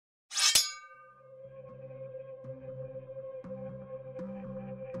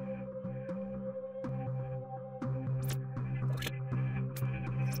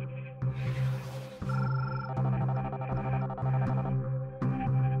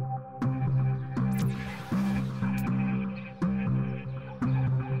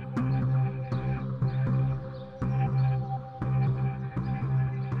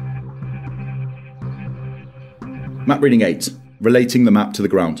Map reading 8. Relating the map to the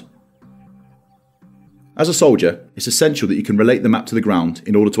ground. As a soldier, it's essential that you can relate the map to the ground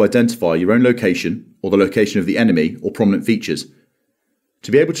in order to identify your own location or the location of the enemy or prominent features.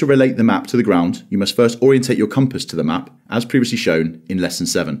 To be able to relate the map to the ground, you must first orientate your compass to the map, as previously shown in Lesson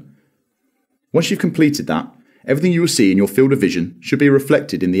 7. Once you've completed that, everything you will see in your field of vision should be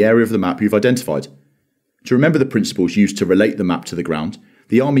reflected in the area of the map you've identified. To remember the principles used to relate the map to the ground,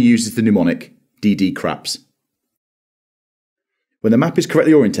 the Army uses the mnemonic DD CRAPS. When the map is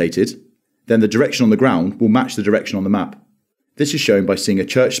correctly orientated, then the direction on the ground will match the direction on the map. This is shown by seeing a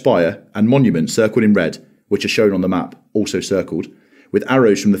church spire and monument circled in red, which are shown on the map, also circled, with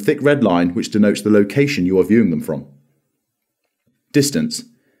arrows from the thick red line which denotes the location you are viewing them from. Distance.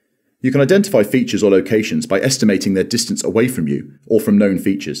 You can identify features or locations by estimating their distance away from you or from known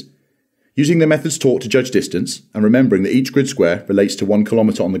features. Using the methods taught to judge distance and remembering that each grid square relates to 1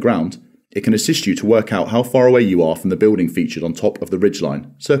 kilometre on the ground, it can assist you to work out how far away you are from the building featured on top of the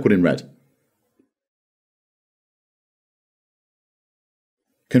ridgeline, circled in red.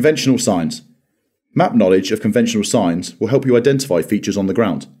 Conventional signs. Map knowledge of conventional signs will help you identify features on the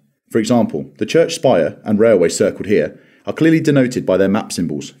ground. For example, the church spire and railway circled here are clearly denoted by their map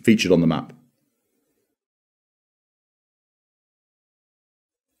symbols featured on the map.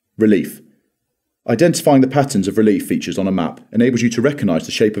 Relief. Identifying the patterns of relief features on a map enables you to recognise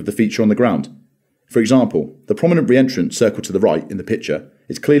the shape of the feature on the ground. For example, the prominent re-entrant circled to the right in the picture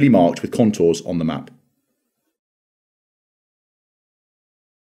is clearly marked with contours on the map.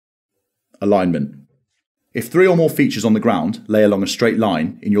 Alignment. If 3 or more features on the ground lay along a straight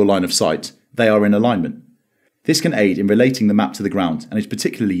line in your line of sight, they are in alignment. This can aid in relating the map to the ground and is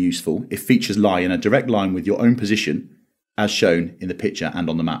particularly useful if features lie in a direct line with your own position, as shown in the picture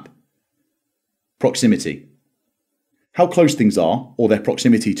and on the map. Proximity. How close things are, or their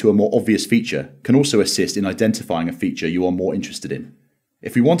proximity to a more obvious feature, can also assist in identifying a feature you are more interested in.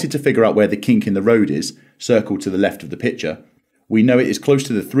 If we wanted to figure out where the kink in the road is, circled to the left of the picture, we know it is close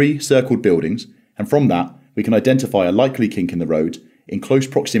to the 3 circled buildings, and from that we can identify a likely kink in the road in close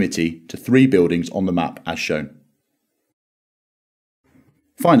proximity to 3 buildings on the map as shown.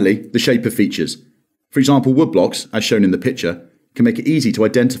 Finally, the shape of features. For example, woodblocks, as shown in the picture, can make it easy to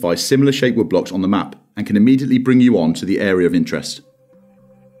identify similar shaped woodblocks on the map and can immediately bring you on to the area of interest.